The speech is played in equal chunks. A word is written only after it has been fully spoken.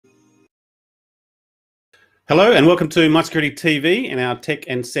Hello and welcome to MySecurity TV and our Tech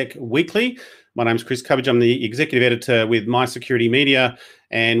and Sec Weekly. My name is Chris Cubbage. I'm the Executive Editor with MySecurity Media,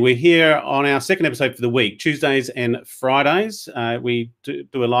 and we're here on our second episode for the week, Tuesdays and Fridays. We do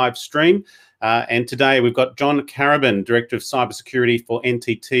a live stream, and today we've got John Karabin, Director of Cybersecurity for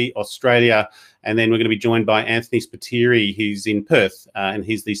NTT Australia, and then we're going to be joined by Anthony Spiteri, who's in Perth, and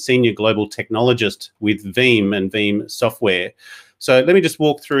he's the Senior Global Technologist with VEEAM and VEEAM Software. So let me just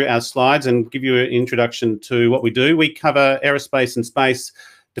walk through our slides and give you an introduction to what we do. We cover aerospace and space,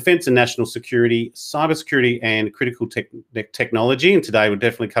 defence and national security, cybersecurity and critical technology. And today we're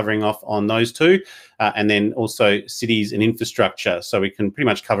definitely covering off on those two. And then also cities and infrastructure. So we can pretty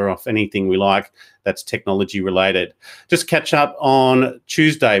much cover off anything we like that's technology related. Just catch up on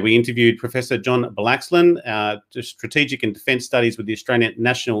Tuesday, we interviewed Professor John Blaxland, Strategic and Defence Studies with the Australian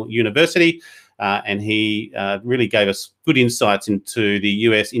National University. And he really gave us good insights into the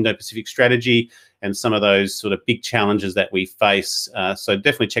US Indo-Pacific strategy and some of those sort of big challenges that we face. So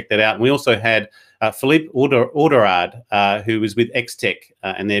definitely check that out. And we also had Philippe Auderard, who was with Xtech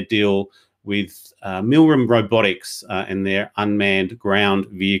and their deal with Milram Robotics and their unmanned ground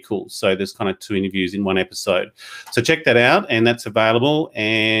vehicles. So there's kind of two interviews in one episode. So check that out, and that's available.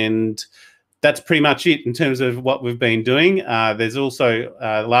 And that's pretty much it in terms of what we've been doing. There's also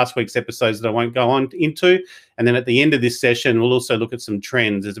last week's episodes that I won't go on into. And then at the end of this session, we'll also look at some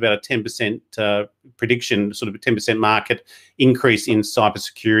trends. There's about a 10% prediction, sort of a 10% market increase in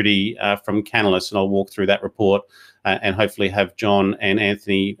cybersecurity from Canalys. And I'll walk through that report and hopefully have John and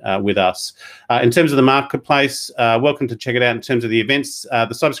Anthony with us. In terms of the marketplace, welcome to check it out. In terms of the events, the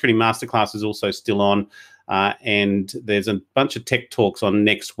Cybersecurity Masterclass is also still on. And there's a bunch of tech talks on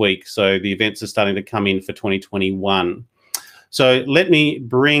next week. So the events are starting to come in for 2021. So let me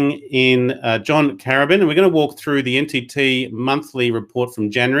bring in John Karabin, and we're going to walk through the NTT monthly report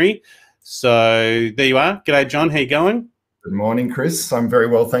from January. So there you are. G'day, John. How you going? Good morning, Chris. I'm very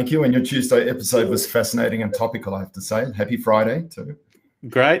well, thank you. And your Tuesday episode was fascinating and topical, I have to say. Happy Friday too.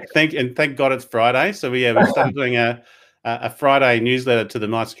 Great. Thank God it's Friday. So we started doing a Friday newsletter to the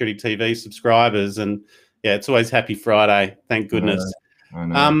MySecurity TV subscribers, and yeah, it's always Happy Friday. Thank goodness. I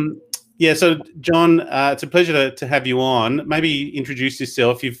know. Yeah, so John, it's a pleasure to have you on. Maybe introduce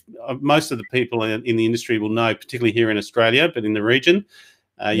yourself. Most of the people in the industry will know, particularly here in Australia, but in the region,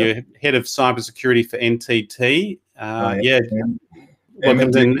 you're head of cybersecurity for NTT.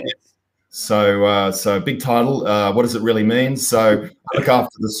 So big title. What does it really mean? So I look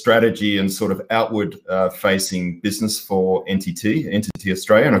after the strategy and sort of outward facing business for NTT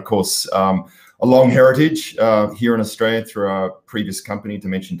Australia, and of course, a long heritage here in Australia through our previous company,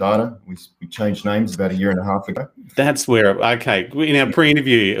 Dimension Data. We changed names about 1.5 years ago. That's where, okay. In our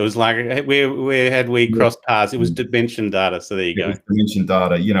pre-interview, it was like, where had we crossed paths? It was Dimension Data, so there you go. Dimension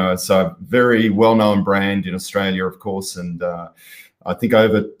Data, you know, it's a very well-known brand in Australia, of course, and I think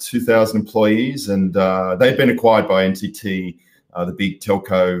over 2,000 employees, and they'd been acquired by NTT, the big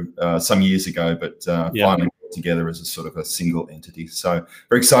telco, some years ago, but finally together as a sort of a single entity. So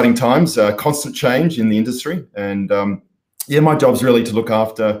very exciting times, constant change in the industry. And yeah, my job's really to look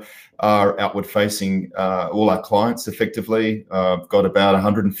after our outward facing, all our clients effectively. I've got about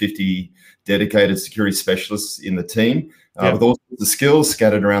 150 dedicated security specialists in the team with all sorts of skills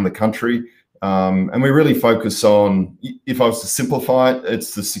scattered around the country. And we really focus on, if I was to simplify it,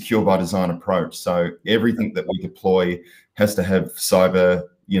 it's the secure by design approach. So everything that we deploy has to have cyber,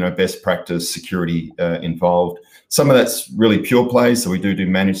 best practice security involved. Some of that's really pure play. So we do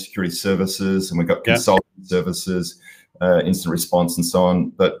managed security services, and we've got consulting services, instant response, and so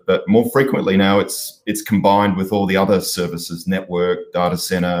on. But more frequently now, it's combined with all the other services, network, data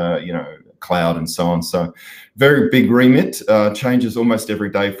center, cloud, and so on. So very big remit, changes almost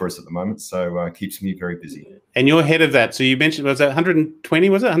every day for us at the moment. So keeps me very busy. And you're head of that. So you mentioned, was that 120?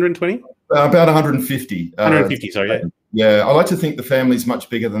 Was it 120? About 150. 150, sorry. Yeah. Yeah, I like to think the family's much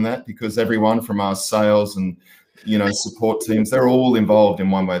bigger than that, because everyone from our sales and support teams, they're all involved in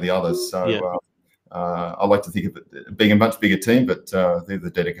one way or the other. So I like to think of it being a much bigger team, but they're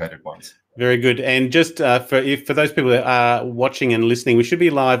the dedicated ones. Very good. And just for those people that are watching and listening, we should be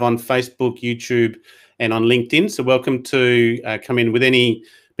live on Facebook, YouTube, and on LinkedIn. So welcome to come in with any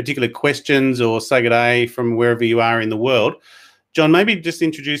particular questions or say good day from wherever you are in the world. John, maybe just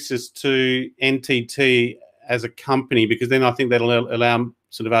introduce us to NTT as a company, because then I think that'll allow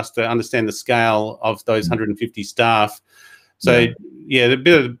sort of us to understand the scale of those 150 staff. So yeah, a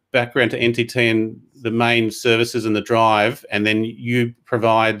bit of background to NTT and the main services and the drive, and then you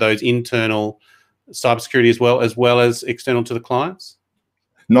provide those internal cybersecurity as well as external to the clients?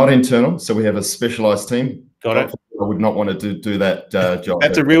 Not internal. So we have a specialized team. Got it. I would not want to do that job.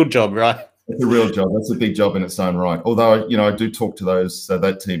 That's a real job, right? It's a real job. That's a big job in its own right. Although, you know, I do talk to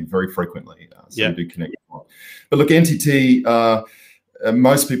that team very frequently, so we do connect. But look, NTT,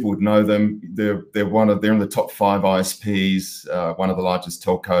 most people would know them. They're in the top 5 ISPs, one of the largest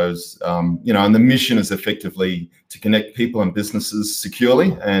telcos. You know, and the mission is effectively to connect people and businesses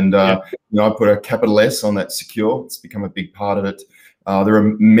securely. And you know, I put a capital S on that secure. It's become a big part of it. There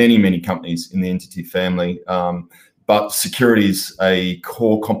are many companies in the NTT family. But security is a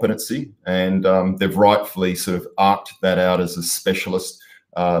core competency, and they've rightfully sort of arced that out as a specialist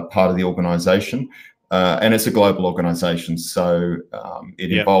part of the organization. And it's a global organization, so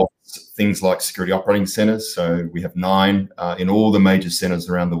it involves things like security operating centers. So we have 9 in all the major centers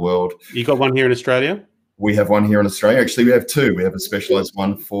around the world. You got one here in Australia? We have one here in Australia. Actually, we have 2. We have a specialized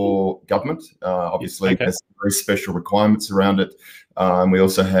one for government. Obviously, it has very special requirements around it. We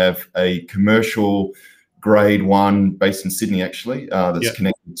also have a commercial grade 1 based in Sydney, actually, that's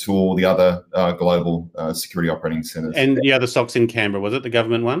connected to all the other global security operating centers. And the other SOC's in Canberra, was it, the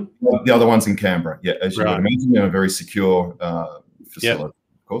government one? Well, the other one's in Canberra, as you would imagine, in a very secure facility,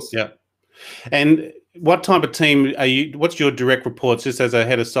 of course. Yeah. And what type of team are you, what's your direct reports, just as a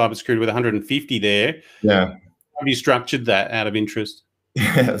head of cybersecurity with 150 there? Yeah. How have you structured that out of interest?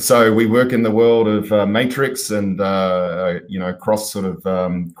 Yeah, so we work in the world of matrix and, you know, cross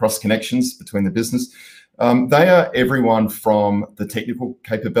connections between the business. They are everyone from the technical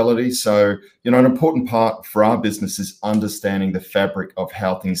capability. So, you know, an important part for our business is understanding the fabric of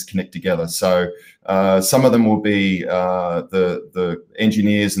how things connect together. So some of them will be the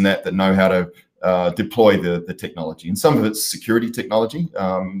engineers and that know how to deploy the technology. And some of it's security technology,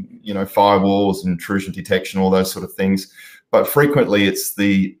 you know, firewalls, intrusion detection, all those sort of things. But frequently it's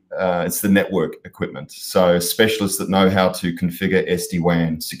the network equipment. So specialists that know how to configure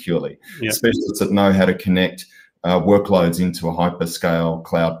SD-WAN securely, specialists that know how to connect workloads into a hyperscale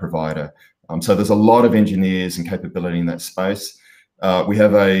cloud provider. So there's a lot of engineers and capability in that space. We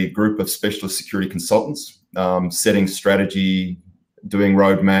have a group of specialist security consultants setting strategy, doing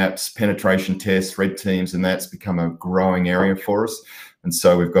roadmaps, penetration tests, red teams, and that's become a growing area for us. And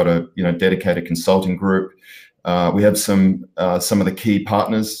so we've got a dedicated consulting group. We have some of the key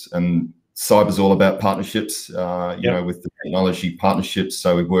partners, and cyber's all about partnerships, you know, with the technology partnerships.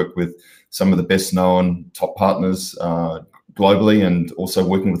 So we work with some of the best known top partners globally, and also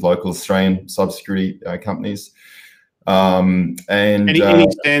working with local Australian cybersecurity companies. And any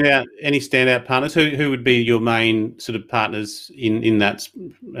standout partners? Who would be your main sort of partners in that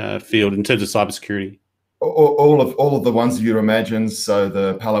field in terms of cybersecurity? All of the ones you'd imagine. So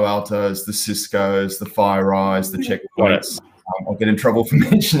the Palo Altos, the Ciscos, the FireEyes, the Checkpoints. I'll get in trouble for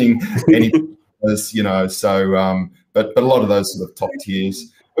mentioning any, you know. So, but a lot of those sort of top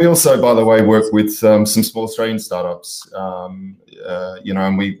tiers. We also, by the way, work with some small Australian startups. You know,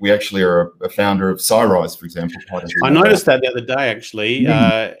 and we actually are a founder of CyRise, for example. I noticed that the other day, actually,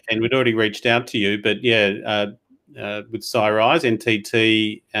 and we'd already reached out to you. But yeah, with CyRise,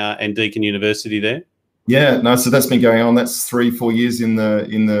 NTT, and Deakin University there. Yeah, no, so that's been going on. That's 3-4 years in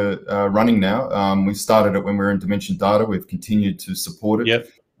the running now. We started it when we were in Dimension Data. We've continued to support it. Yep.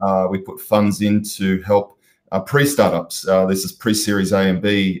 We put funds in to help pre-startups. This is pre-Series A and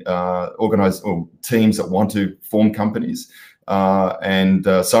B teams that want to form companies. And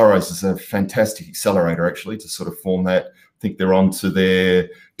CyRise is a fantastic accelerator, actually, to sort of form that. I think they're on to their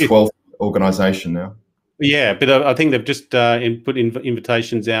 12th organization now. Yeah, but I think they've just put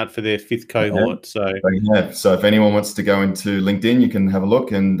invitations out for their 5th cohort. So So if anyone wants to go into LinkedIn, you can have a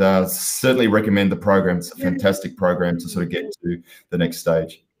look, and certainly recommend the program. It's a fantastic program to sort of get to the next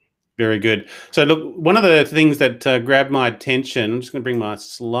stage. Very good. So look, one of the things that grabbed my attention, I'm just going to bring my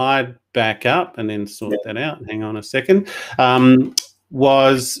slide back up and then sort that out. Hang on a second.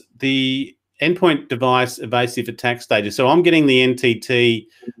 Was the Endpoint Device Evasive attack stages. So I'm getting the NTT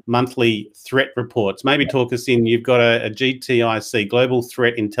monthly threat reports. Maybe talk us in. You've got a GTIC, Global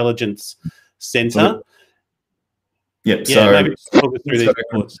Threat Intelligence Center. Yep. Yeah, so maybe talk us through these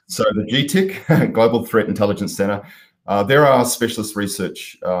reports. So the GTIC, Global Threat Intelligence Center, they're our specialist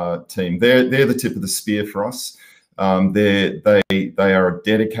research team. They're the tip of the spear for us. They are a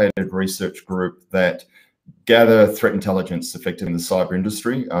dedicated research group that gather threat intelligence affected in the cyber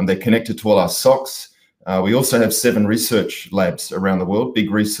industry. They're connected to all our SOCs. We also have 7 research labs around the world,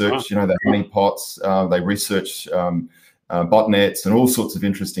 big research, you know, the honeypots. They research botnets and all sorts of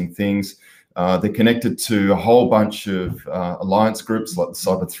interesting things. They're connected to a whole bunch of alliance groups like the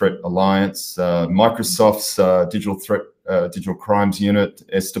Cyber Threat Alliance, Microsoft's Digital Crimes Unit,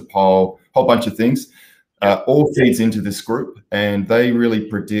 Estopol, whole bunch of things. All feeds into this group, and they really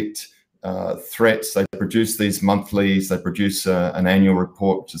predict threats. They produce these monthlies. They produce an annual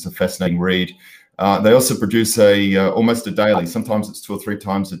report, which is a fascinating read. They also produce almost a daily, sometimes it's 2 or 3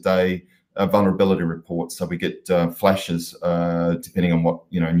 times a day, vulnerability report. So we get flashes depending on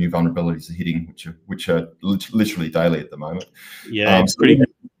what new vulnerabilities are hitting, which are literally daily at the moment. Yeah, it's pretty.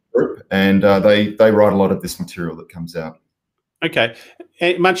 And they write a lot of this material that comes out. Okay,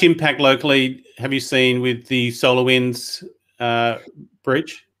 much impact locally have you seen with the Solarwinds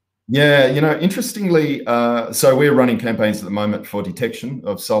breach? Yeah, interestingly, so we're running campaigns at the moment for detection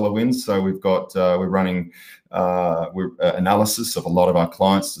of Solarwinds. So we're running analysis of a lot of our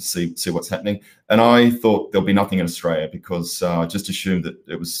clients to see what's happening. And I thought there'll be nothing in Australia because I just assumed that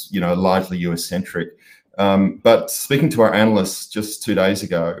it was largely US centric. But speaking to our analysts just 2 days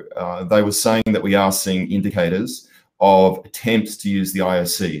ago, they were saying that we are seeing indicators of attempts to use the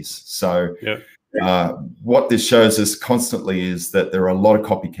IOCs. So. Yeah. What this shows us constantly is that there are a lot of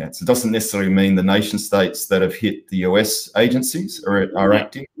copycats. It doesn't necessarily mean the nation states that have hit the US agencies are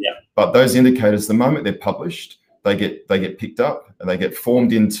acting, but those indicators, the moment they're published, they get picked up and they get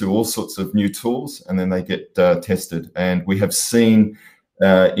formed into all sorts of new tools, and then they get tested. And we have seen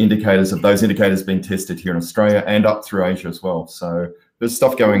indicators of those indicators being tested here in Australia and up through Asia as well. So there's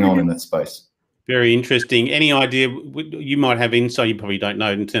stuff going on in that space. Very interesting. Any idea, you might have insight, you probably don't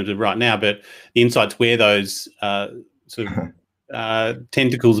know in terms of right now, but the insights where those sort of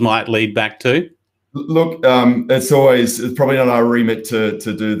tentacles might lead back to? Look, it's probably not our remit to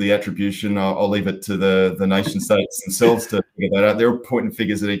do the attribution. I'll leave it to the nation states themselves to figure that out. They're pointing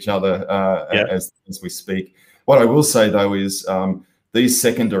figures at each other as we speak. What I will say, though, is these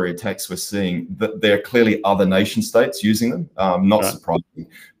secondary attacks we're seeing, that there are clearly other nation states using them, not surprising.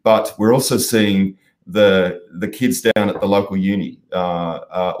 But we're also seeing the kids down at the local uni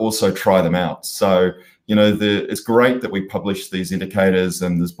also try them out. So, it's great that we publish these indicators,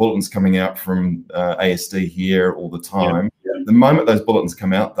 and there's bulletins coming out from ASD here all the time. The moment those bulletins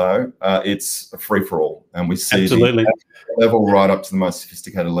come out, though, it's a free-for-all, and we see the level right up to the most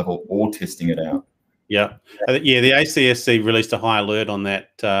sophisticated level, all testing it out. Yeah, the ACSC released a high alert on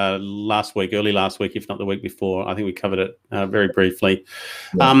that early last week, if not the week before. I think we covered it very briefly.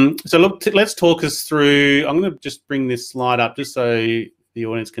 So look, let's talk us through. I'm going to just bring this slide up just so the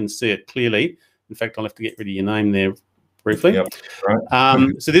audience can see it clearly. In fact, I'll have to get rid of your name there briefly. Yep. Right.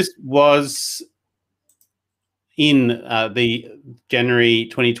 So this was in the January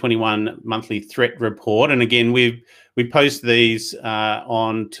 2021 monthly threat report, and again, we post these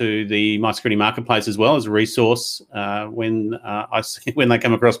onto the MySecurity Marketplace as well as a resource when they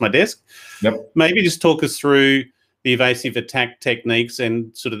come across my desk. Yep. Maybe just talk us through the evasive attack techniques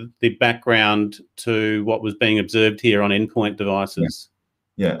and sort of the background to what was being observed here on endpoint devices.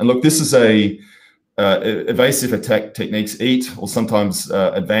 Yeah, and look, this is evasive attack techniques, EAT, or sometimes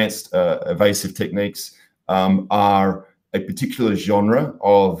advanced evasive techniques, are a particular genre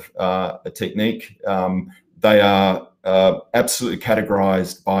of a technique. They are absolutely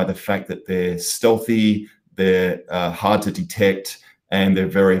categorized by the fact that they're stealthy, they're hard to detect, and they're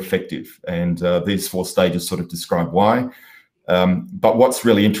very effective. And these 4 stages sort of describe why. But what's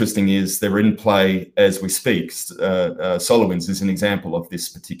really interesting is they're in play as we speak. Solarwinds is an example of this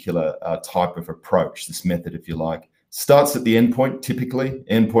particular type of approach, this method, if you like. Starts at the endpoint, typically.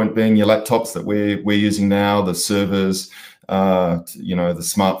 Endpoint being your laptops that we're using now, the servers, the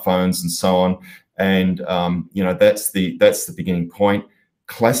smartphones, and so on. And that's the beginning point.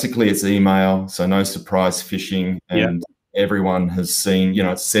 Classically, it's email, so no surprise phishing, and everyone has seen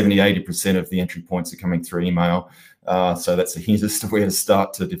 70–80% of the entry points are coming through email. So that's a hint as to where to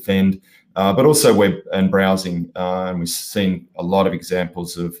start to defend, but also web and browsing. And we've seen a lot of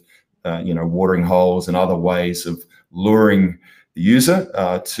examples of watering holes and other ways of luring the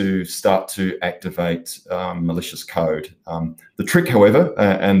user to start to activate malicious code. The trick, however,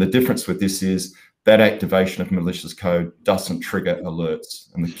 and the difference with this is that activation of malicious code doesn't trigger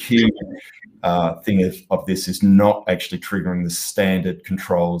alerts. And the key thing of this is not actually triggering the standard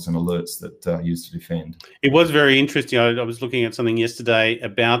controls and alerts that are used to defend. It was very interesting. I was looking at something yesterday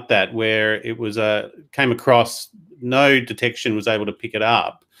about that, where it was came across, no detection was able to pick it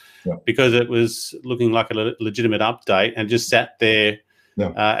up because it was looking like a legitimate update and just sat there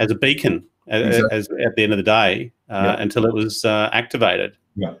as a beacon as at the end of the day until it was activated.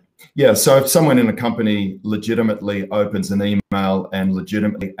 Yeah, so if someone in a company legitimately opens an email and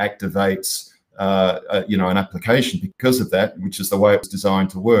legitimately activates, an application because of that, which is the way it was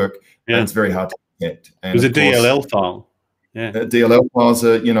designed to work, then it's very hard to detect. And it was a DLL file. Yeah, DLL files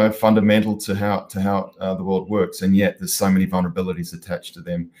are, fundamental to how the world works, and yet there's so many vulnerabilities attached to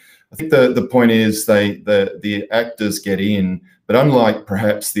them. I think the point is the actors get in, But unlike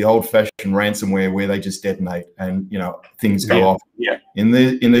perhaps the old-fashioned ransomware where they just detonate and things go off, in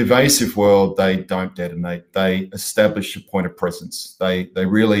the evasive world, they don't detonate. They establish a point of presence. They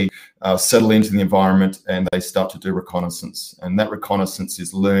really settle into the environment, and they start to do reconnaissance. And that reconnaissance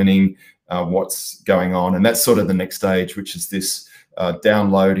is learning what's going on, and that's sort of the next stage, which is this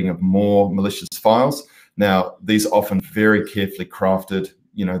downloading of more malicious files. Now, these are often very carefully crafted.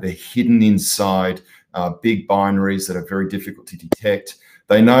 They're hidden inside big binaries that are very difficult to detect.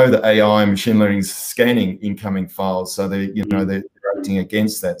 They know that AI and machine learning is scanning incoming files, so they're acting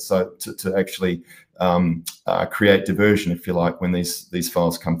against that. So to actually create diversion, if you like, when these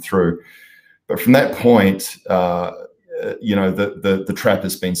files come through. But from that point, the trap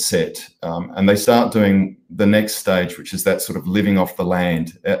has been set, and they start doing the next stage, which is that sort of living off the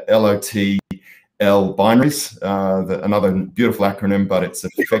land, LOTL binaries, another beautiful acronym, but it's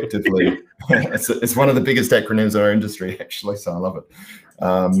effectively it's one of the biggest acronyms in our industry, actually, so I love it.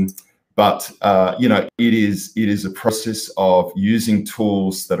 It is a process of using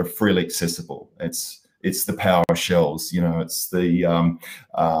tools that are freely accessible. It's the PowerShells, it's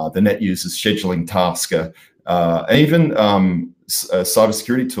the net users scheduling tasker, even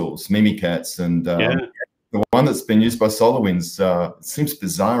cybersecurity tools, Mimikatz, and the one that's been used by Solarwinds seems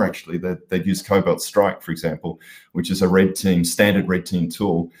bizarre, actually, that they've used Cobalt Strike, for example, which is a standard red team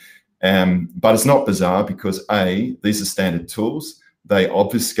tool. But it's not bizarre because, A, these are standard tools. They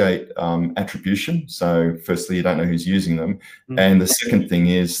obfuscate attribution. So firstly, you don't know who's using them. And the second thing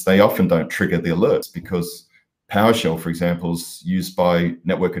is they often don't trigger the alerts because PowerShell, for example, is used by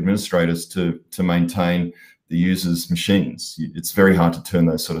network administrators to maintain the user's machines. It's very hard to turn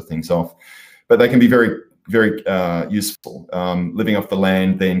those sort of things off. But they can be very, very useful. Living off the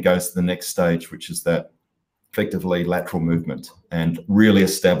land then goes to the next stage, which is that effectively lateral movement and really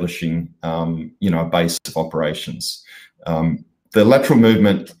establishing, a base of operations. The lateral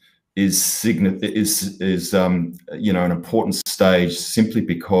movement is an important stage simply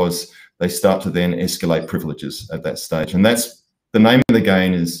because they start to then escalate privileges at that stage, and that's the name of the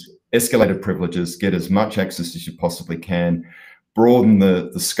game: is escalated privileges. Get as much access as you possibly can. Broaden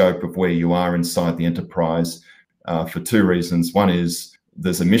the scope of where you are inside the enterprise for two reasons. One is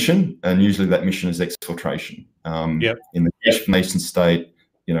there's a mission, and usually that mission is exfiltration. In the cache formation state,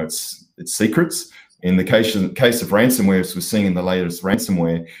 it's secrets. In the case of ransomware, as we're seeing in the latest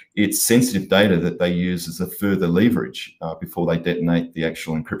ransomware, it's sensitive data that they use as a further leverage before they detonate the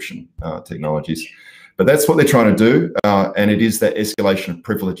actual encryption technologies. But that's what they're trying to do, and it is that escalation of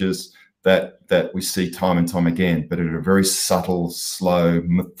privileges that we see time and time again, but at a very subtle, slow,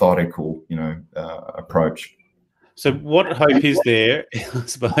 methodical, approach. So what hope is there, I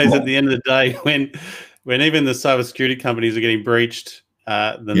suppose, at the end of the day, when even the cybersecurity companies are getting breached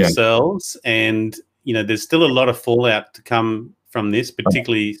themselves, and there's still a lot of fallout to come from this,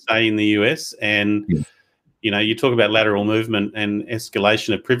 particularly say in the US, and you talk about lateral movement and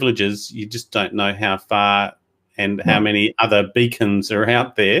escalation of privileges. You just don't know how far and how many other beacons are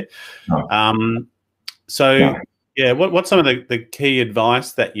out there. What's some of the key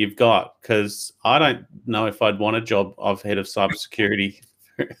advice that you've got? Because I don't know if I'd want a job of head of cybersecurity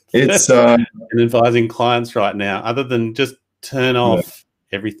it's and advising clients right now, other than just turn off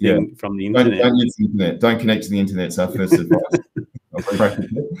everything from the internet. Don't use the internet. Don't connect to the internet. It's our first advice.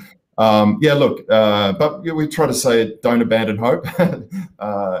 But we try to say don't abandon hope. There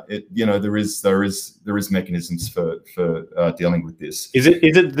is mechanisms for dealing with this. Is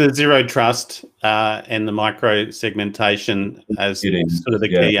it the zero trust and the micro segmentation as sort of the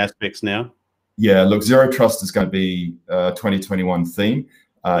key aspects now? Yeah, look, zero trust is going to be a 2021 theme.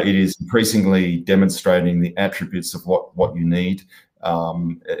 It is increasingly demonstrating the attributes of what you need.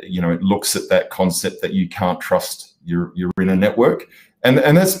 It looks at that concept that you can't trust you're in a network. And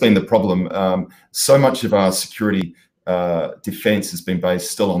that's been the problem. So much of our security defense has been based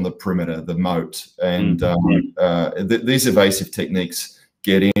still on the perimeter, the moat. And these evasive techniques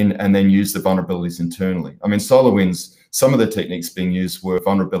get in and then use the vulnerabilities internally. I mean, Solarwinds, some of the techniques being used were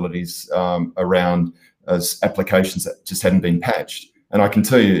vulnerabilities around applications that just hadn't been patched. And I can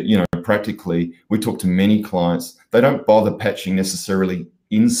tell you, practically, we talk to many clients. They don't bother patching necessarily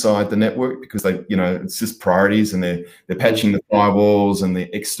inside the network because it's just priorities, and they're patching the firewalls and the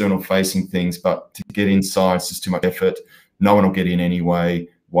external facing things. But to get inside, it's just too much effort. No one will get in anyway.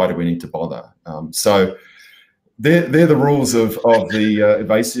 Why do we need to bother? So they're the rules of the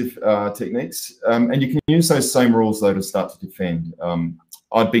evasive techniques, and you can use those same rules though to start to defend.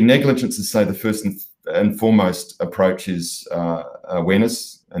 I'd be negligent to say the first and foremost approach is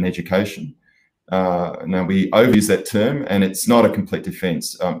awareness and education. Now, we overuse that term, and it's not a complete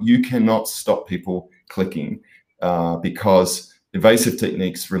defense. You cannot stop people clicking because Evasive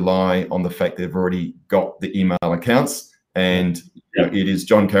techniques rely on the fact they've already got the email accounts, and it is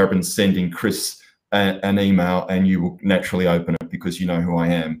John Karabin sending Chris an email, and you will naturally open it because you know who I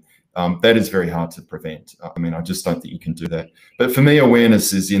am. That is very hard to prevent. I mean, I just don't think you can do that. But for me,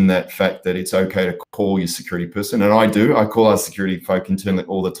 awareness is in that fact that it's okay to call your security person. And I do. I call our security folk internally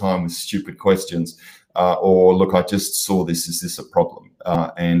all the time with stupid questions. Or, look, I just saw this. Is this a problem?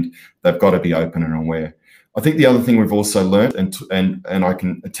 And they've got to be open and aware. I think the other thing we've also learned, and I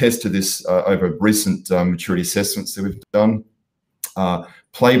can attest to this over recent maturity assessments that we've done,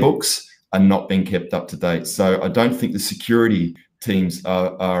 playbooks are not being kept up to date. So I don't think the security teams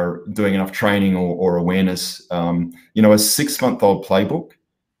are doing enough training or awareness. You know, a 6-month-old playbook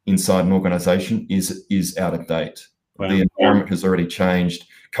inside an organization is out of date. Wow. The environment has already changed.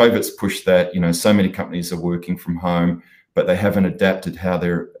 COVID's pushed that. You know, so many companies are working from home, but they haven't adapted how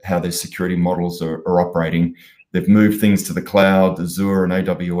their security models are operating. They've moved things to the cloud, Azure and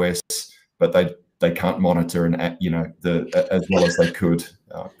AWS, but they can't monitor and, you know, as well as they could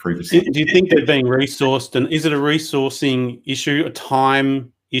previously. Do you think they're being resourced, and is it a resourcing issue, a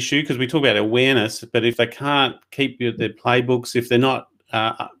time issue? Because we talk about awareness, but if they can't keep their playbooks, if they're not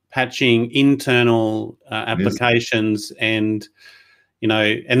patching internal applications, and you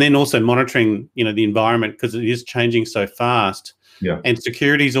know, and then also monitoring, you know, the environment, because it is changing so fast. Yeah. And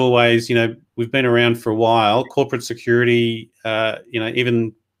security is always, you know, we've been around for a while. Corporate security, you know,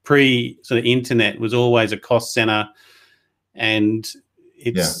 even pre sort of internet, was always a cost center, and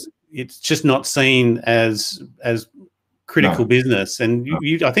it's just not seen as critical business. And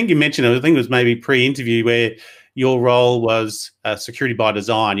I think you mentioned, I think it was maybe pre-interview, where your role was security by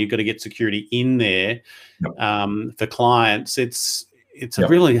design. You've got to get security in there for clients. It's a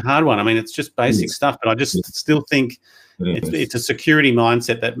really hard one. I mean, it's just basic stuff, but I just still think it's a security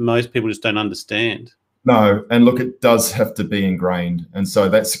mindset that most people just don't understand. No, and look, it does have to be ingrained. And so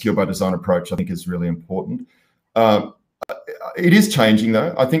that secure by design approach, I think, is really important. It is changing,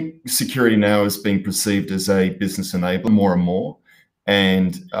 though. I think security now is being perceived as a business enabler more and more.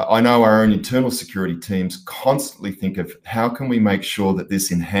 And I know our own internal security teams constantly think of how can we make sure that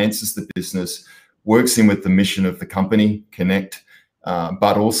this enhances the business, works in with the mission of the company, connect,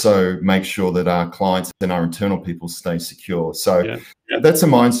 but also make sure that our clients and our internal people stay secure. So that's a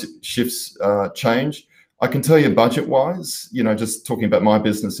mindset shifts change. I can tell you budget-wise, you know, just talking about my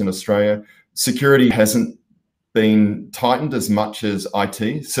business in Australia, security hasn't been tightened as much as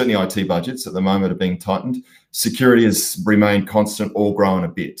IT. Certainly IT budgets at the moment are being tightened. Security has remained constant or grown a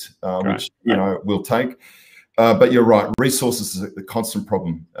bit, which, you know, we'll take. But you're right, resources is a constant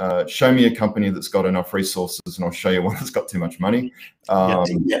problem. Show me a company that's got enough resources and I'll show you one that's got too much money.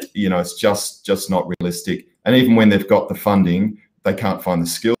 You know, it's just not realistic. And even when they've got the funding, they can't find the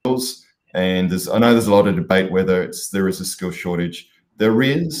skills. And I know there's a lot of debate whether there is a skill shortage. There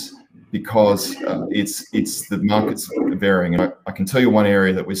is, because it's the market's varying. And I can tell you one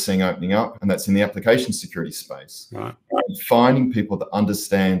area that we're seeing opening up, and that's in the application security space. Right. Finding people that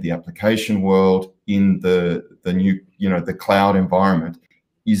understand the application world in the new, you know, the cloud environment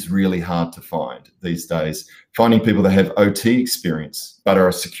is really hard to find these days. Finding people that have OT experience but are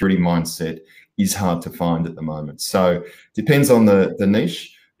a security mindset is hard to find at the moment. So depends on the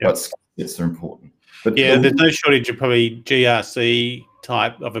niche, but skill sets are important. But there's no shortage of probably GRC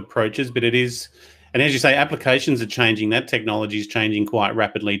type of approaches, but it is, and as you say, applications are changing. That technology is changing quite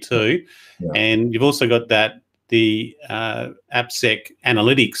rapidly too. And you've also got the AppSec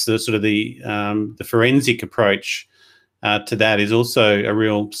analytics, the sort of the forensic approach to that is also a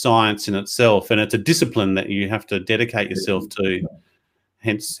real science in itself, and it's a discipline that you have to dedicate yourself to.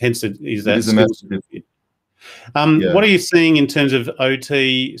 Hence is that. What are you seeing in terms of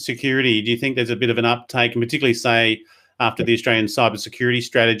OT security? Do you think there's a bit of an uptake, and particularly, say, after the Australian cybersecurity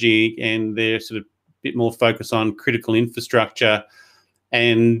strategy and their sort of bit more focus on critical infrastructure?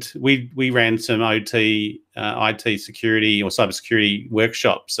 And we ran some OT, IT security or cybersecurity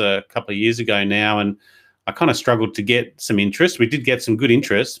workshops a couple of years ago now, and I kind of struggled to get some interest. We did get some good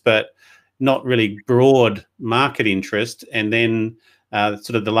interest, but not really broad market interest. And then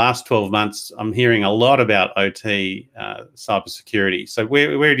sort of the last 12 months, I'm hearing a lot about OT cybersecurity. So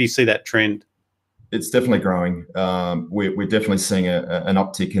where do you see that trend? It's definitely growing. We're definitely seeing an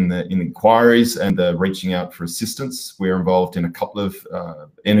uptick in inquiries and the reaching out for assistance. We're involved in a couple of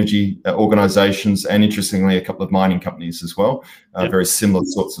energy organisations, and interestingly, a couple of mining companies as well. Very similar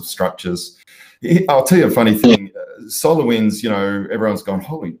sorts of structures. I'll tell you a funny thing. Solarwinds, you know, everyone's gone,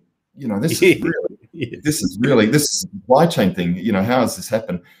 holy, you know, this is really, this is a supply chain thing. You know, how has this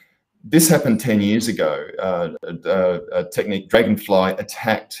happened? This happened 10 years ago. A technique, Dragonfly,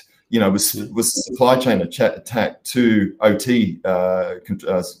 attacked was a supply chain attack to OT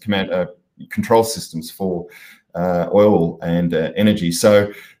command control systems for oil and energy.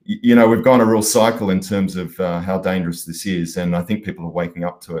 So, we've gone a real cycle in terms of how dangerous this is, and I think people are waking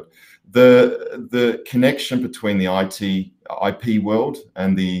up to it. The connection between the IP world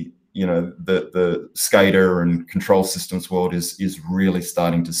and the SCADA and control systems world is really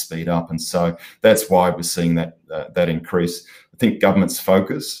starting to speed up, and so that's why we're seeing that increase. I think government's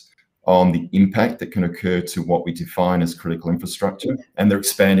focus on the impact that can occur to what we define as critical infrastructure, and they're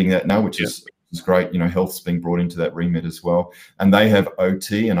expanding that now, which is great. Health's being brought into that remit as well, and they have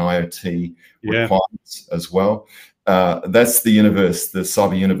OT and IoT requirements as well. That's the universe, the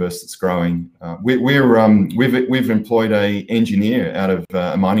cyber universe that's growing. We've employed an engineer out of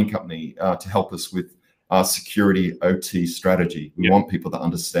a mining company to help us with our security OT strategy. We want people to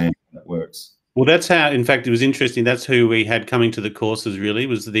understand how that works. Well, that's how, in fact, it was interesting. That's who we had coming to the courses, really,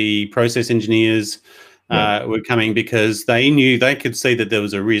 was the process engineers were coming, because they could see that there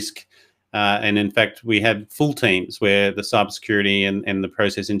was a risk. And in fact, we had full teams where the cybersecurity and the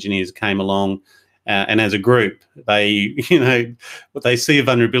process engineers came along. And as a group, they see a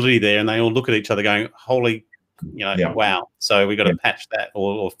vulnerability there, and they all look at each other going, holy, wow. So we got to patch that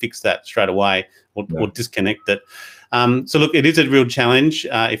or fix that straight away, or disconnect it. So look, it is a real challenge.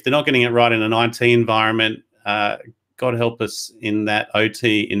 If they're not getting it right in an IT environment, God help us in that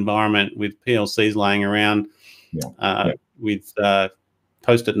OT environment with PLCs laying around with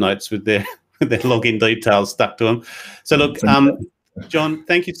Post-it notes with their login details stuck to them. So look, John,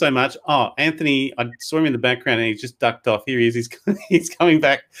 thank you so much. Oh, Anthony, I saw him in the background and he's just ducked off. Here he is. He's coming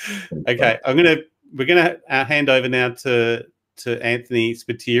back. Okay, we're gonna hand over now to Anthony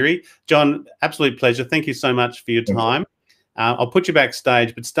Spiteri. John, absolute pleasure. Thank you so much for your time. I'll put you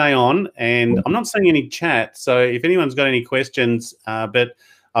backstage, but stay on. And I'm not seeing any chat, so if anyone's got any questions, but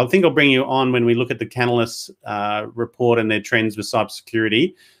I think I'll bring you on when we look at the Canalys report and their trends with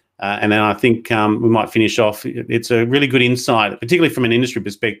cybersecurity. And then I think we might finish off. It's a really good insight, particularly from an industry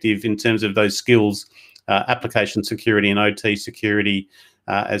perspective, in terms of those skills, application security and OT security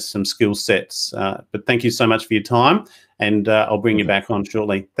as some skill sets. But thank you so much for your time, and I'll bring you back on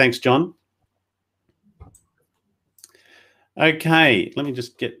shortly. Thanks, John. Okay, let me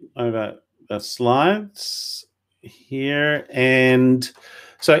just get over the slides here. And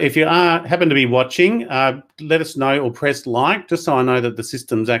so if you happen to be watching, let us know or press like, just so I know that the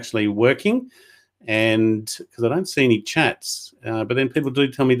system's actually working. And because I don't see any chats, but then people do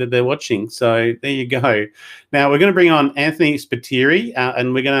tell me that they're watching. So there you go. Now we're going to bring on Anthony Spiteri,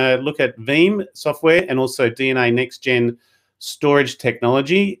 and we're going to look at VEEAM Software and also DNA Next Gen storage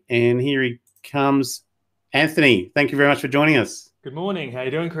technology. And here he comes. Anthony, thank you very much for joining us. Good morning. How you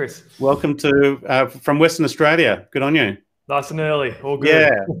doing, Chris? Welcome to from Western Australia. Good on you. Nice and early. All good.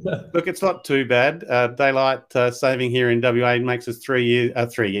 Yeah. Look, it's not too bad. Daylight saving here in WA makes us 3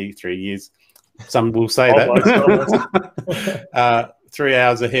 years. 3 years. Some will say that. 3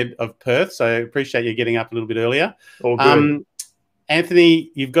 hours ahead of Perth. So appreciate you getting up a little bit earlier. All good.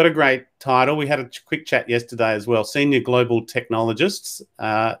 Anthony, you've got a great title. We had a quick chat yesterday as well. Senior Global Technologist.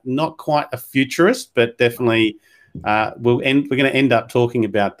 Not quite a futurist, but definitely we're going to end up talking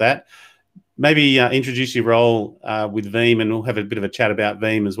about that. Maybe introduce your role with VEEAM, and we'll have a bit of a chat about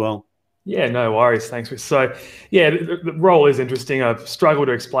VEEAM as well. Yeah, no worries. Thanks, Chris. So, yeah, the role is interesting. I've struggled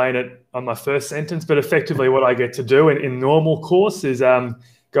to explain it on my first sentence, but effectively what I get to do in normal course is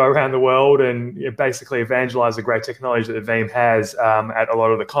go around the world and basically evangelize the great technology that VEEAM has at a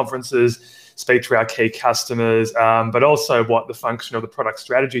lot of the conferences, speak to our key customers, but also what the function of the product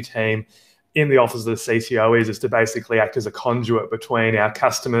strategy team in the office of the CTO is to basically act as a conduit between our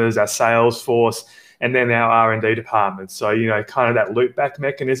customers, our sales force, and then our R&D department. So, kind of that loop back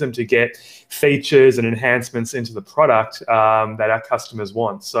mechanism to get features and enhancements into the product that our customers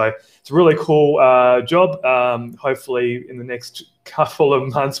want. So it's a really cool job. Hopefully in the next couple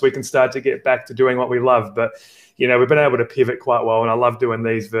of months, we can start to get back to doing what we love. But, we've been able to pivot quite well. And I love doing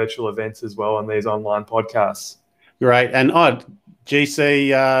these virtual events as well and these online podcasts. Great. And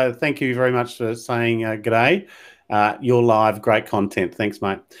GC, thank you very much for saying g'day. You're live, great content. Thanks,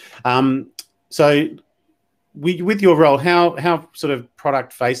 mate. So with your role, how sort of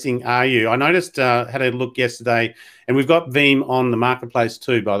product facing are you? I noticed, had a look yesterday, and we've got VEEAM on the marketplace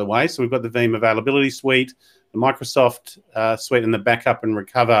too, by the way. So we've got the VEEAM Availability Suite, the Microsoft Suite, and the Backup and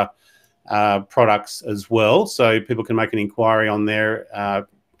Recover products as well. So people can make an inquiry on there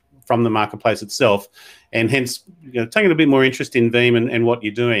from the marketplace itself, and hence taking a bit more interest in VEEAM and what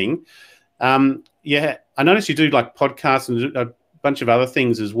you're doing. Yeah, I noticed you do like podcasts and a bunch of other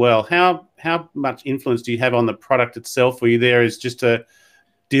things as well. How much influence do you have on the product itself? Were you there as just to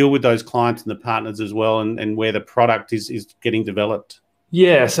deal with those clients and the partners as well, and where the product is getting developed?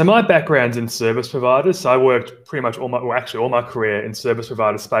 Yeah, so my background's in service providers. So I worked pretty much all my career in service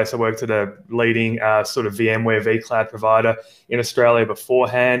provider space. I worked at a leading sort of VMware vCloud provider in Australia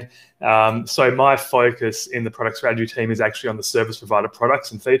beforehand. So my focus in the product strategy team is actually on the service provider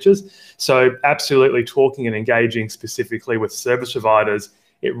products and features. So absolutely talking and engaging specifically with service providers,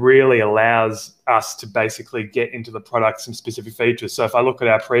 it really allows us to basically get into the products and specific features. So if I look at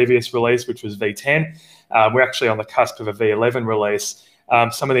our previous release, which was V10, we're actually on the cusp of a V11 release.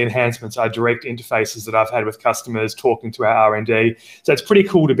 Some of the enhancements are direct interfaces that I've had with customers talking to our R&D. So it's pretty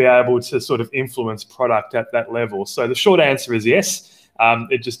cool to be able to sort of influence product at that level. So the short answer is yes.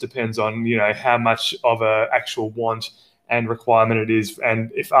 It just depends on, how much of a actual want and requirement it is,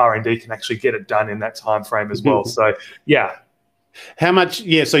 and if R&D can actually get it done in that time frame as well. So yeah. How much?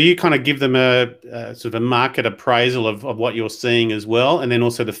 Yeah, so you kind of give them a sort of a market appraisal of what you're seeing as well, and then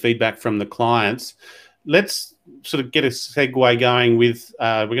also the feedback from the clients. Let's sort of get a segue going with,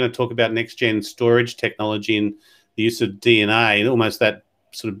 we're going to talk about next-gen storage technology and the use of DNA, almost that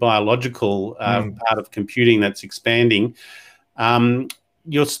sort of biological part of computing that's expanding.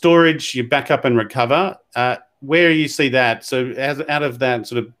 Your storage, your backup and recover, where you see that? So out of that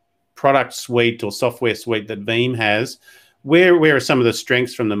sort of product suite or software suite that VEEAM has, where are some of the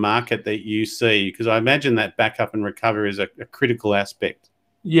strengths from the market that you see? Because I imagine that backup and recover is a critical aspect.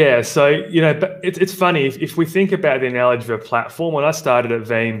 Yeah, so, it's funny. If we think about the analogy of a platform, when I started at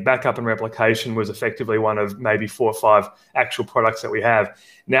VEEAM, backup and replication was effectively one of maybe 4 or 5 actual products that we have.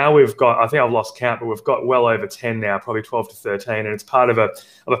 Now we've got, I think I've lost count, but we've got well over 10 now, probably 12 to 13, and it's part of a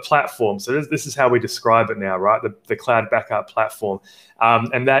platform. So this is how we describe it now, right? The cloud backup platform.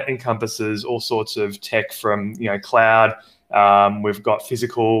 And that encompasses all sorts of tech from, cloud. We've got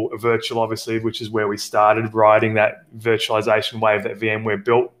physical, virtual, obviously, which is where we started riding that virtualization wave that VMware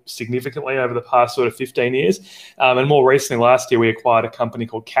built significantly over the past sort of 15 years. And more recently, last year, we acquired a company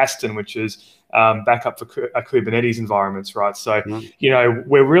called Kasten, which is backup for Kubernetes environments, right? So,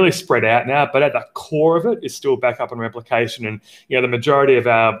 we're really spread out now, but at the core of it is still backup and replication. And, the majority of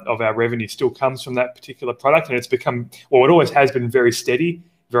our revenue still comes from that particular product. And it's become, well, it always has been very steady,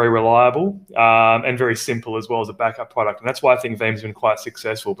 very reliable, and very simple as well as a backup product. And that's why I think VEEAM's been quite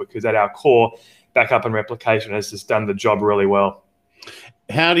successful, because at our core, backup and replication has just done the job really well.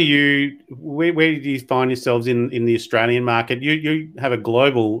 How do you, where do you find yourselves in the Australian market? You have a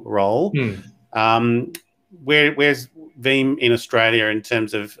global role. Where's VEEAM in Australia in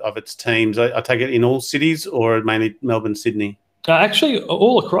terms of its teams? I take it in all cities or mainly Melbourne, Sydney? Actually,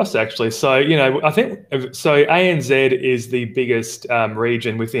 all across, actually. So, I think, so ANZ is the biggest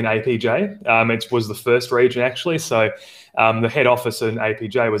region within APJ. It was the first region, actually. So the head office in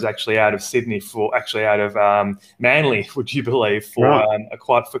APJ was actually out of Sydney out of Manly, would you believe, for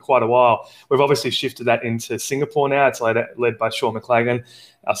quite a while. We've obviously shifted that into Singapore now. It's led by Sean McLagan,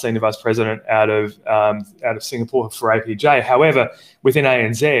 our Senior Vice President out of Singapore for APJ. However, within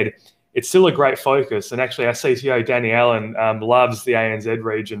ANZ, it's still a great focus. And actually, our CTO, Danny Allen, loves the ANZ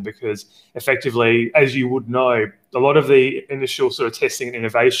region because effectively, as you would know, a lot of the initial sort of testing and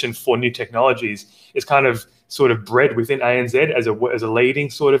innovation for new technologies is kind of sort of bred within ANZ as a leading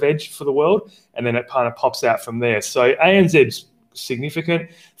sort of edge for the world. And then it kind of pops out from there. So ANZ's significant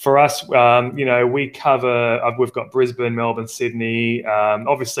for us. We cover, we've got Brisbane, Melbourne, Sydney,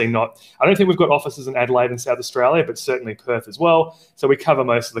 obviously not, I don't think we've got offices in Adelaide and South Australia, but certainly Perth as well. So we cover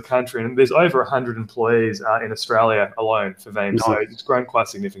most of the country, and there's over 100 employees in Australia alone for VEEAM. Nice. So it's grown quite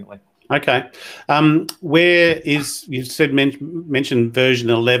significantly. Okay. Where is, you said, mentioned version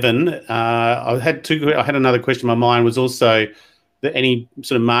 11. I had another question in my mind, was also any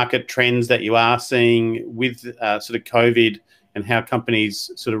sort of market trends that you are seeing with sort of COVID and how companies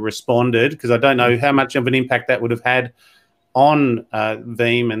sort of responded, because I don't know how much of an impact that would have had on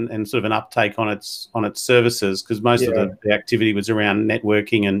VEEAM and sort of an uptake on its services, because most of the activity was around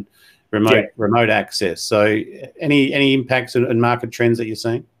networking and remote access. So any impacts and market trends that you're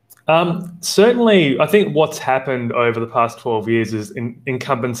seeing? Certainly, I think what's happened over the past 12 years is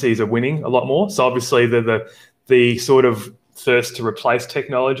incumbencies are winning a lot more. So obviously the sort of thirst to replace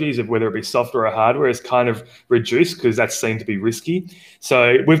technologies, of whether it be software or hardware, is kind of reduced because that's seen to be risky.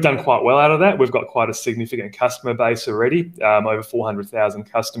 So we've done quite well out of that. We've got quite a significant customer base already, over 400,000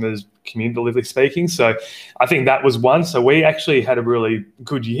 cumulatively speaking. So I think that was one. So we actually had a really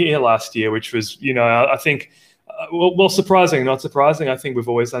good year last year, which was, I think Well, surprising, not surprising. I think we've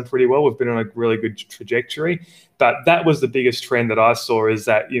always done pretty well. We've been on a really good trajectory. But that was the biggest trend that I saw, is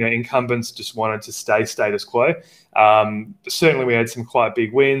that, incumbents just wanted to stay status quo. Certainly, we had some quite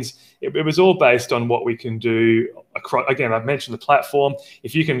big wins. It was all based on what we can do across. Again, I've mentioned the platform.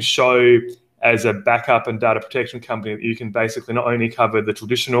 If you can show as a backup and data protection company that you can basically not only cover the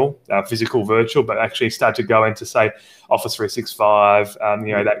traditional physical, virtual, but actually start to go into, say, Office 365,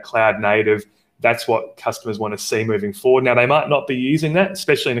 that cloud native. That's what customers want to see moving forward. Now, they might not be using that,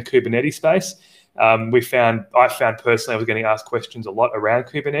 especially in the Kubernetes space. I found personally I was getting asked questions a lot around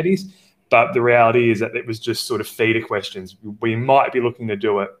Kubernetes, but the reality is that it was just sort of feeder questions. We might be looking to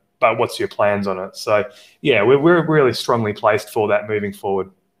do it, but what's your plans on it? So, yeah, we're really strongly placed for that moving forward.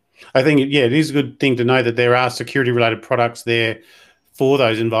 I think, yeah, it is a good thing to know that there are security-related products there for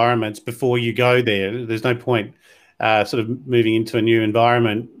those environments before you go there. There's no point sort of moving into a new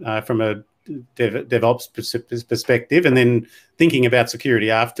environment from a DevOps perspective and then thinking about security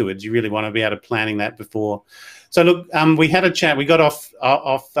afterwards. You really want to be able to planning that before. So, look, we had a chat. We got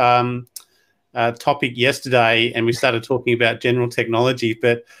off topic yesterday and we started talking about general technology,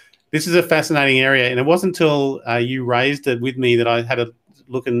 but this is a fascinating area. And it wasn't until you raised it with me that I had a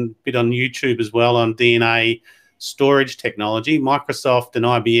look a bit on YouTube as well on DNA storage technology. Microsoft and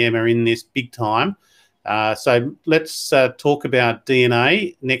IBM are in this big time. So let's talk about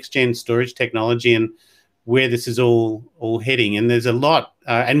DNA, next-gen storage technology, and where this is all heading. And there's a lot,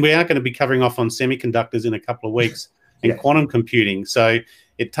 and we are going to be covering off on semiconductors in a couple of weeks and quantum computing. So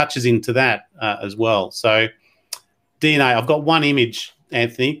it touches into that as well. So DNA, I've got one image,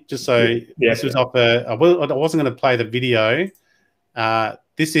 Anthony, just so this was off I wasn't going to play the video.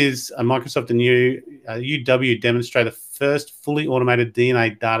 This is a Microsoft and UW demonstrate the first fully automated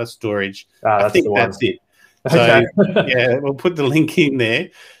DNA data storage. I think that's it. So, yeah, we'll put the link in there.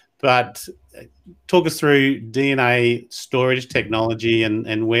 But talk us through DNA storage technology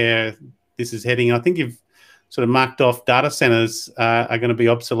and where this is heading. I think you've sort of marked off data centers are going to be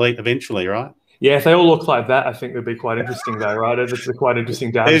obsolete eventually, right? Yeah, if they all look like that, I think it'd be quite interesting, though, right? It's a quite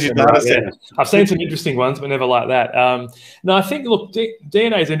interesting data There's your data center. Yeah. I've seen some interesting ones, but never like that. No, I think, look,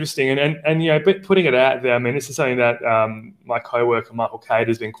 DNA is interesting, and putting it out there. I mean, this is something that my coworker Michael Cade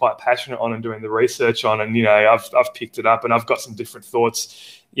has been quite passionate on and doing the research on, and I've picked it up, and I've got some different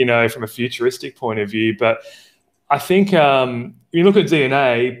thoughts, from a futuristic point of view. But I think you look at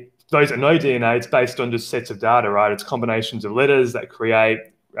DNA. Those that know DNA, it's based on just sets of data, right? It's combinations of letters that create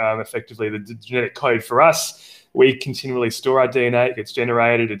effectively the genetic code for us. We continually store our DNA. It gets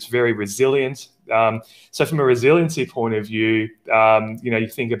generated. It's very resilient. So from a resiliency point of view, you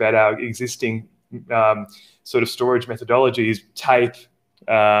think about our existing sort of storage methodologies, tape,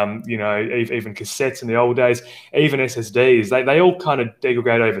 even cassettes in the old days, even SSDs, they all kind of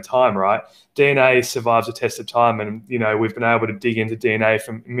degrade over time, right? DNA survives a test of time, and we've been able to dig into DNA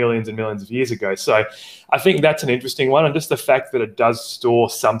from millions and millions of years ago. So I think that's an interesting one, and just the fact that it does store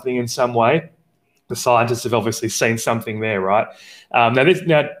something in some way, the scientists have obviously seen something there, right?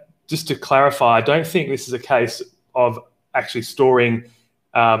 Now, just to clarify, I don't think this is a case of actually storing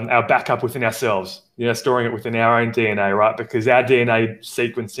our backup within ourselves, storing it within our own DNA, right? Because our DNA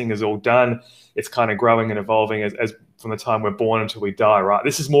sequencing is all done. It's kind of growing and evolving as from the time we're born until we die, right?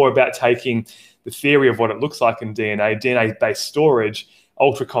 This is more about taking the theory of what it looks like in DNA-based storage,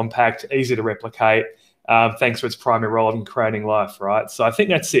 ultra compact, easy to replicate, thanks to its primary role in creating life, right? So I think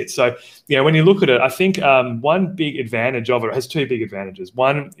that's it. So, when you look at it, I think one big advantage of it has two big advantages.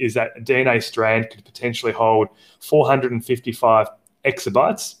 One is that a DNA strand could potentially hold 455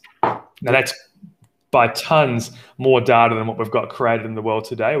 exabytes. Now that's by tons more data than what we've got created in the world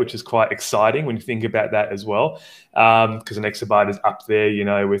today, which is quite exciting when you think about that as well. Because an exabyte is up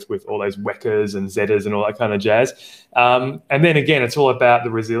there, with all those Weckers and Zetas and all that kind of jazz. And then again, it's all about the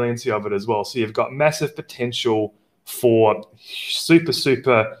resiliency of it as well. So you've got massive potential for super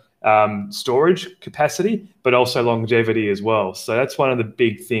storage capacity, but also longevity as well. So that's one of the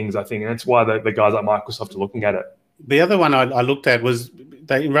big things, I think, and that's why the guys like Microsoft are looking at it. The other one I looked at was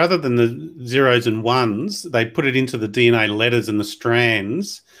they, rather than the zeros and ones, they put it into the DNA letters and the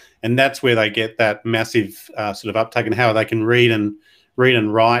strands, and that's where they get that massive sort of uptake and how they can read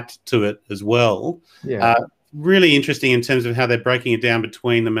and write to it as well. Yeah. Really interesting in terms of how they're breaking it down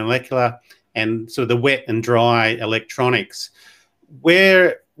between the molecular and sort of the wet and dry electronics.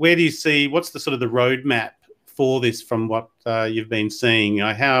 Where do you see, what's the sort of the roadmap for this from what you've been seeing?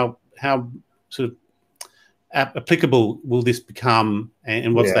 How sort of applicable will this become,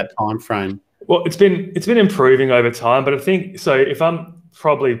 and what's that time frame? Well, it's been improving over time, but I think so. If I'm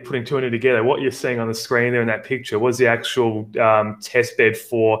probably putting two and two together, what you're seeing on the screen there in that picture was the actual test bed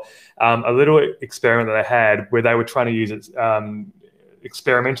for a little experiment that they had where they were trying to use it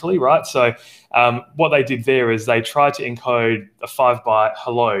experimentally, right? So what they did there is they tried to encode a 5-byte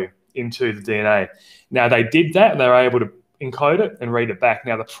hello into the DNA. Now, they did that and they were able to encode it and read it back.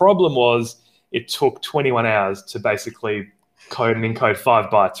 Now, the problem was it took 21 hours to basically code and encode 5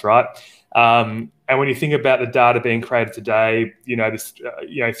 bytes, right? And when you think about the data being created today, this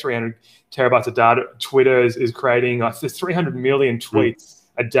 300 terabytes of data Twitter is creating, there's 300 million tweets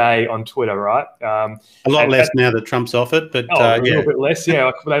a day on Twitter, right? A lot less now that Trump's off it, but a little bit less.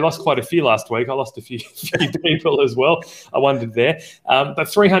 Yeah, they lost quite a few last week. I lost a few people as well. I wondered there, but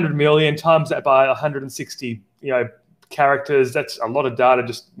 300 million times that by 160, characters. That's a lot of data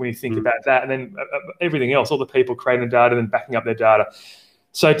just when you think about that, and then everything else, all the people creating the data and backing up their data.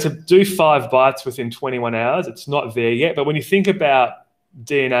 So to do 5 bytes within 21 hours, it's not there yet. But when you think about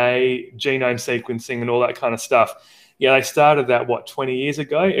DNA, genome sequencing, and all that kind of stuff, they started that, 20 years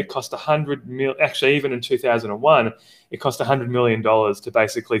ago? It cost $100 million, actually, even in 2001, it cost $100 million to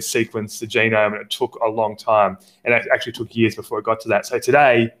basically sequence the genome, and it took a long time. And it actually took years before it got to that. So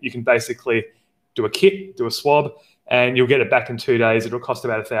today, you can basically do a kit, do a swab, and you'll get it back in 2 days. It'll cost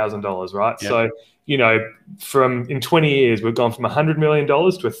about $1,000, right? Yep. So, in 20 years, we've gone from $100 million to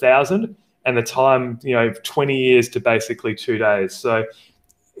 1,000, and the time, 20 years to basically 2 days. So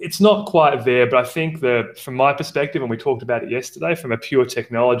it's not quite there, but I think from my perspective, and we talked about it yesterday, from a pure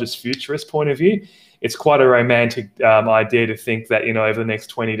technologist, futurist point of view, it's quite a romantic idea to think that, over the next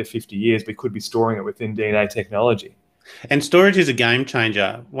 20 to 50 years, we could be storing it within DNA technology. And storage is a game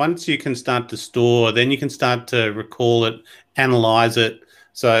changer. Once you can start to store, then you can start to recall it, analyze it.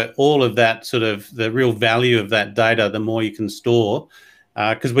 So all of that sort of the real value of that data, the more you can store,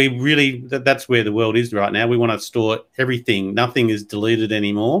 because that's where the world is right now. We want to store everything. Nothing is deleted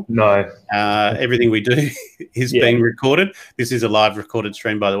anymore. No. Everything we do is being recorded. This is a live recorded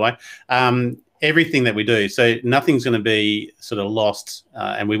stream, by the way. Everything that we do. So nothing's going to be sort of lost,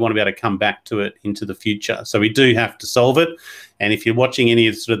 and we want to be able to come back to it into the future. So we do have to solve it. And if you're watching any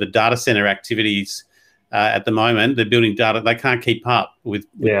of sort of the data center activities at the moment, they're building data. They can't keep up with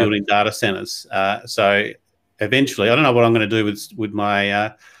building data centers. So eventually, I don't know what I'm going to do with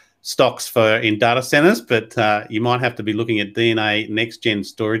my stocks in data centers, but you might have to be looking at DNA next-gen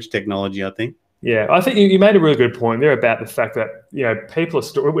storage technology, I think. Yeah, I think you made a really good point there about the fact that, people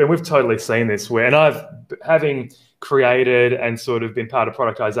are and we've totally seen this having created and sort of been part of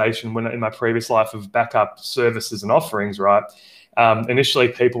productization in my previous life of backup services and offerings, right? Initially,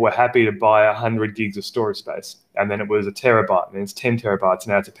 people were happy to buy 100 gigs of storage space, and then it was a terabyte, and then it's 10 terabytes, and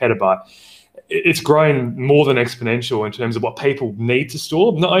now it's a petabyte. It's grown more than exponential in terms of what people need to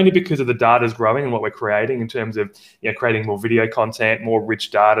store, not only because of the data is growing and what we're creating in terms of creating more video content, more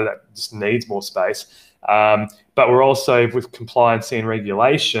rich data that just needs more space, but we're also with compliance and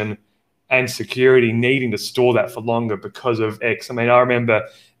regulation and security needing to store that for longer because of X. I mean, I remember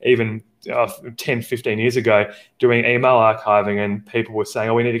even 10, 15 years ago doing email archiving, and people were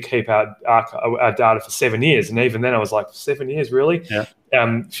saying, we need to keep our data for 7 years. And even then I was like, 7 years, really? Yeah.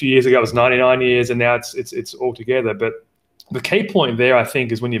 A few years ago it was 99 years, and now it's all together. But the key point there, I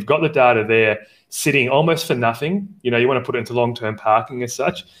think, is when you've got the data there sitting almost for nothing, you want to put it into long-term parking as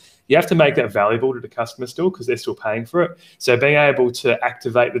such, you have to make that valuable to the customer still, because they're still paying for it. So being able to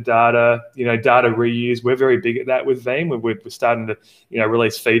activate the data, data reuse, we're very big at that with VEEAM. We're starting to,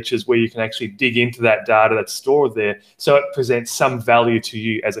 release features where you can actually dig into that data that's stored there, so it presents some value to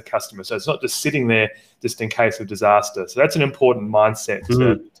you as a customer. So it's not just sitting there just in case of disaster. So that's an important mindset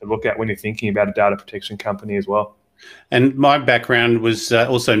to look at when you're thinking about a data protection company as well. And my background was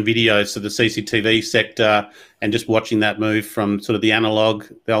also in video, so the CCTV sector, and just watching that move from sort of the analog,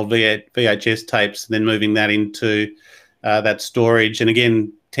 the old VHS tapes, then moving that into that storage. And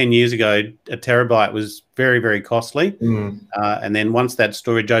again, 10 years ago, a terabyte was very, very costly. And then once that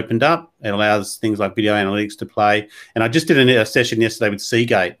storage opened up, it allows things like video analytics to play. And I just did a session yesterday with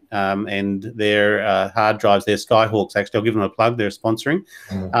Seagate and their hard drives, their Skyhawks. Actually, I'll give them a plug. They're sponsoring.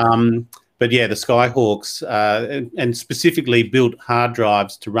 But yeah, the Skyhawks and specifically built hard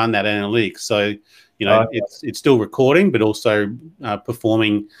drives to run that analytics. So, it's still recording, but also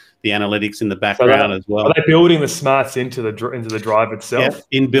performing the analytics in the background as well. Are they building the smarts into the drive itself?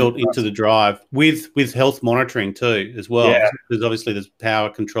 Yeah, inbuilt into the drive with health monitoring too as well. Yeah. Because obviously there's power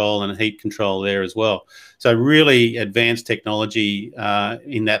control and heat control there as well. So really advanced technology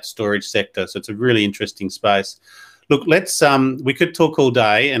in that storage sector. So it's a really interesting space. Look, we could talk all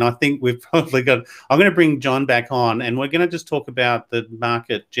day, and I think we've probably I'm going to bring John back on, and we're going to just talk about the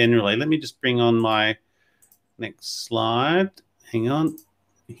market generally. Let me just bring on my next slide. hang on.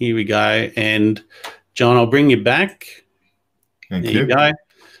 Here we go. And John, I'll bring you back. Thank there you. You go.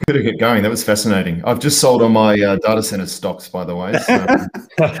 Good to get going. That was fascinating. I've just sold on my data center stocks, by the way. So.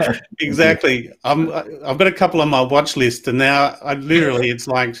 Exactly. I've got a couple on my watch list, and now it's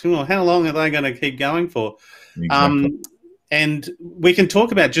like, oh, how long are they going to keep going for? Exactly. And we can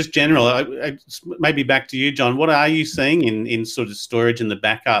talk about just general. Maybe back to you, John. What are you seeing in sort of storage and the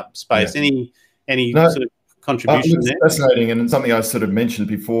backup space? Yeah. Any sort of contribution it's there? Fascinating, and something I sort of mentioned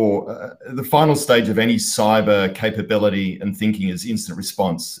before. The final stage of any cyber capability and thinking is instant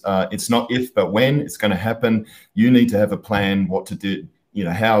response. It's not if, but when it's going to happen. You need to have a plan, what to do,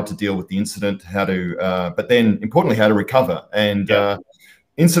 how to deal with the incident, how to, but then importantly, how to recover. And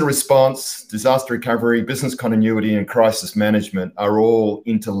incident response, disaster recovery, business continuity, and crisis management are all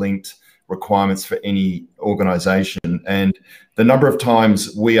interlinked requirements for any organization. And the number of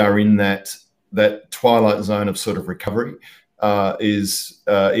times we are in that twilight zone of sort of recovery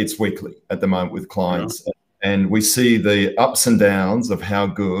it's weekly at the moment with clients. And we see the ups and downs of how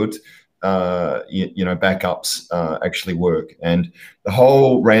good backups actually work. And the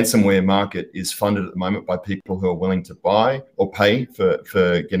whole ransomware market is funded at the moment by people who are willing to buy or pay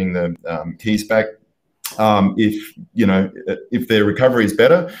for getting the keys back. If their recovery is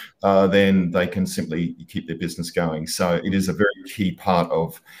better, then they can simply keep their business going. So it is a very key part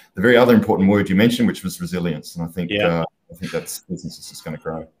of the very other important word you mentioned, which was resilience. And I think that's business is just going to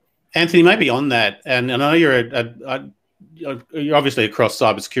grow. Anthony, maybe on that, and I know you're obviously across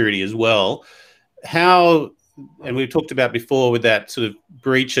cybersecurity as well. And we've talked about before with that sort of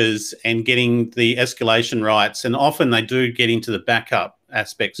breaches and getting the escalation rights, and often they do get into the backup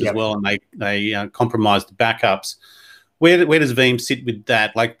aspects as well, and they compromise the backups. Where does VEEAM sit with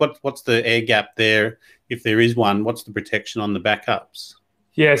that? Like, what's the air gap there, if there is one? What's the protection on the backups?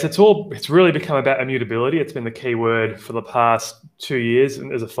 Yes, it's really become about immutability. It's been the key word for the past 2 years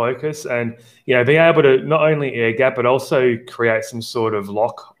as a focus, and being able to not only air gap but also create some sort of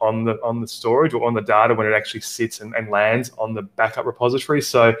lock on the storage or on the data when it actually sits and lands on the backup repository.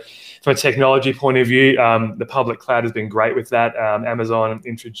 So from a technology point of view, the public cloud has been great with that. Amazon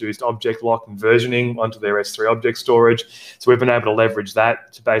introduced object lock and versioning onto their S3 object storage. So we've been able to leverage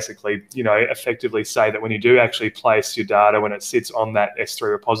that to basically, effectively say that when you do actually place your data, when it sits on that S3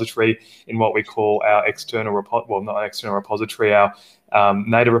 repository in what we call our external not external repository, our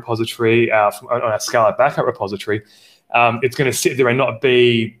native repository, on our Scala backup repository, it's going to sit there and not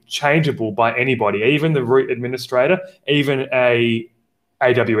be changeable by anybody, even the root administrator, even a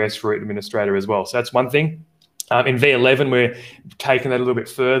AWS root administrator as well. So that's one thing. In V11, we're taking that a little bit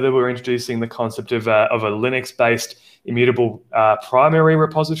further. We're introducing the concept of a Linux-based immutable primary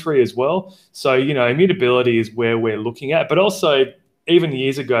repository as well. So, immutability is where we're looking at, but also even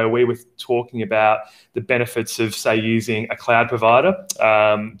years ago, we were talking about the benefits of, say, using a cloud provider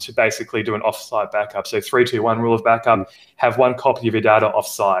to basically do an off-site backup. So 3-2-1 rule of backup, have one copy of your data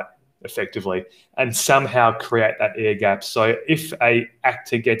off-site effectively, and somehow create that air gap. So if a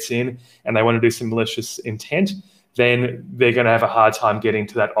actor gets in and they want to do some malicious intent, then they're going to have a hard time getting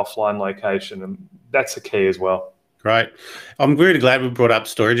to that offline location. And that's the key as well. Great. I'm really glad we brought up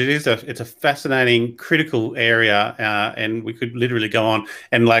storage. It's a fascinating, critical area, and we could literally go on,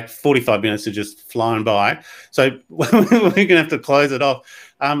 and like 45 minutes are just flying by. So we're going to have to close it off.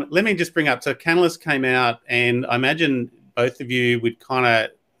 Let me just bring up, so Canalys came out, and I imagine both of you would kind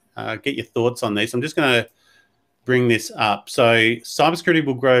of get your thoughts on this. I'm just going to bring this up. So cybersecurity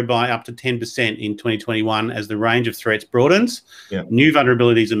will grow by up to 10% in 2021 as the range of threats broadens, new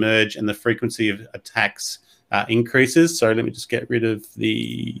vulnerabilities emerge, and the frequency of attacks increases. So let me just get rid of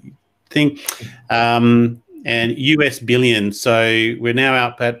the thing. And US billion. So we're now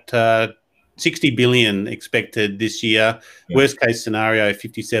up at 60 billion expected this year. Worst case scenario,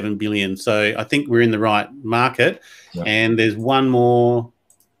 57 billion. So I think we're in the right market. And there's one more,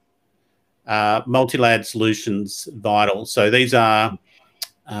 multi-layered solutions vital. So these are,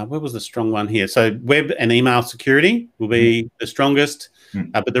 where was the strong one here? So web and email security will be the strongest.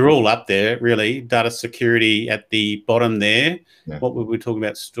 But they're all up there, really. Data security at the bottom there. What were we talking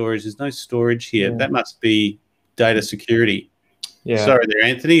about? Storage. There's no storage here. That must be data security. Sorry there,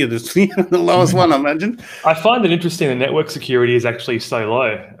 Anthony. You're the lowest one, I imagine. I find it interesting the network security is actually so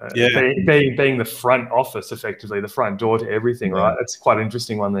low. Being the front office, effectively, the front door to everything, right? It's quite an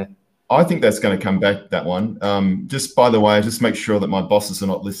interesting one there. I think that's going to come back, that one. Just by the way, just make sure that my bosses are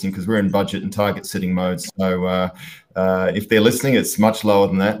not listening, because we're in budget and target setting mode. So If they're listening, it's much lower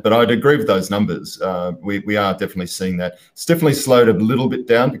than that, but I'd agree with those numbers. We are definitely seeing that. It's definitely slowed a little bit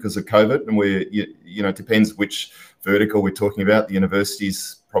down because of COVID, and it depends which vertical we're talking about. The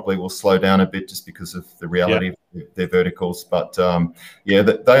universities probably will slow down a bit just because of the reality of their verticals. But yeah,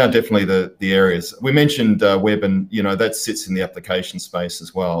 they are definitely the areas. We mentioned web, and that sits in the application space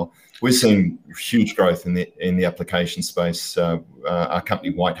as well. We're seeing huge growth in the application space. Our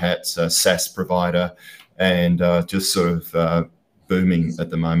company White Hat's a SaaS provider, and just sort of booming at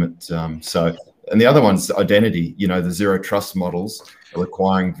the moment. And the other one's identity. The zero trust models are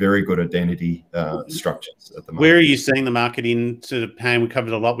requiring very good identity structures at the moment. Where are you seeing the market into PAM? We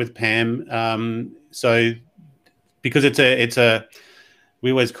covered a lot with PAM. So because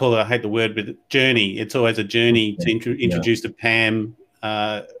we always call it, I hate the word, but journey. It's always a journey to introduce the PAM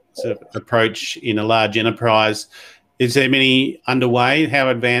sort of approach in a large enterprise. Is there many underway? How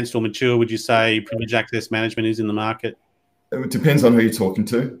advanced or mature would you say privileged access management is in the market? It depends on who you're talking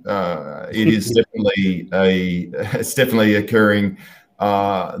to. It is definitely it's definitely occurring.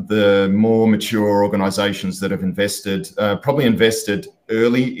 The more mature organisations that have invested, probably invested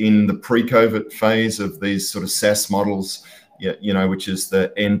early in the pre-COVID phase of these sort of SaaS models, which is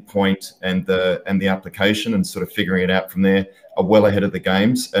the endpoint and the application, and sort of figuring it out from there, are well ahead of the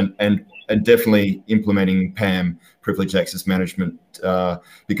games, and definitely implementing PAM, privileged access management,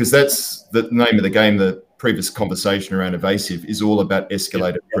 because that's the name of the game. The previous conversation around Evasive is all about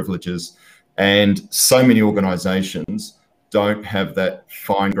escalated privileges, and so many organisations don't have that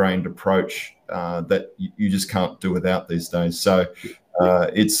fine-grained approach that you just can't do without these days. So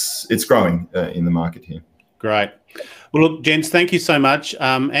it's growing in the market here. Great. Well, look, gents, thank you so much.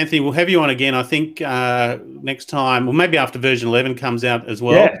 Anthony, we'll have you on again, I think, next time, or maybe after version 11 comes out as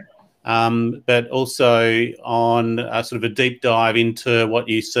well. Yeah. But also on sort of a deep dive into what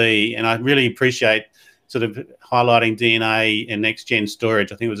you see. And I really appreciate sort of highlighting DNA and next-gen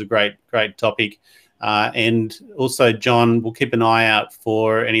storage. I think it was a great topic. And also, John, we'll keep an eye out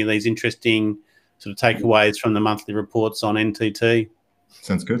for any of these interesting sort of takeaways from the monthly reports on NTT.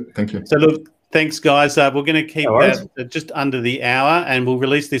 Sounds good. Thank you. So, look, thanks, guys. We're going to keep that just under the hour, and we'll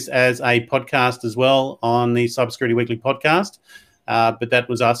release this as a podcast as well on the Cybersecurity Weekly podcast. But that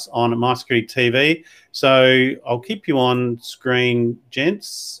was us on MySecurity TV. So I'll keep you on screen,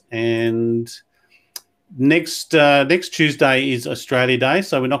 gents, and next Tuesday is Australia Day,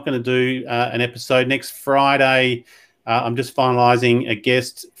 so we're not going to do an episode. Next Friday, I'm just finalising a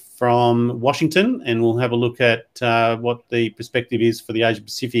guest from Washington, and we'll have a look at what the perspective is for the Asia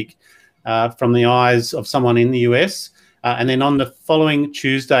Pacific from the eyes of someone in the US. And then on the following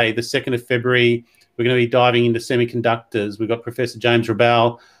Tuesday, the 2nd of February, we're going to be diving into semiconductors. We've got Professor James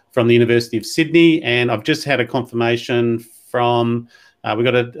Rabal from the University of Sydney, and I've just had a confirmation from we've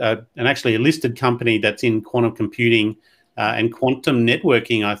got actually a listed company that's in quantum computing and quantum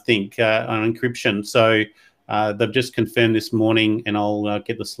networking, I think, on encryption. So they've just confirmed this morning, and I'll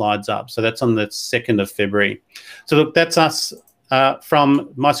get the slides up. So that's on the 2nd of February. So look, that's us from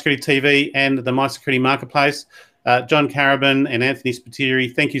MySecurity TV and the MySecurity Marketplace. John Karabin and Anthony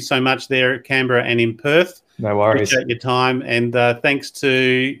Spiteri, thank you so much there at Canberra and in Perth. No worries. Appreciate your time. And thanks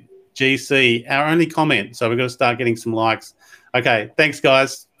to GC, our only comment. So we've got to start getting some likes. Okay, thanks,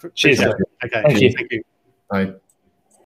 guys. Cheers. Okay, thank you. Bye.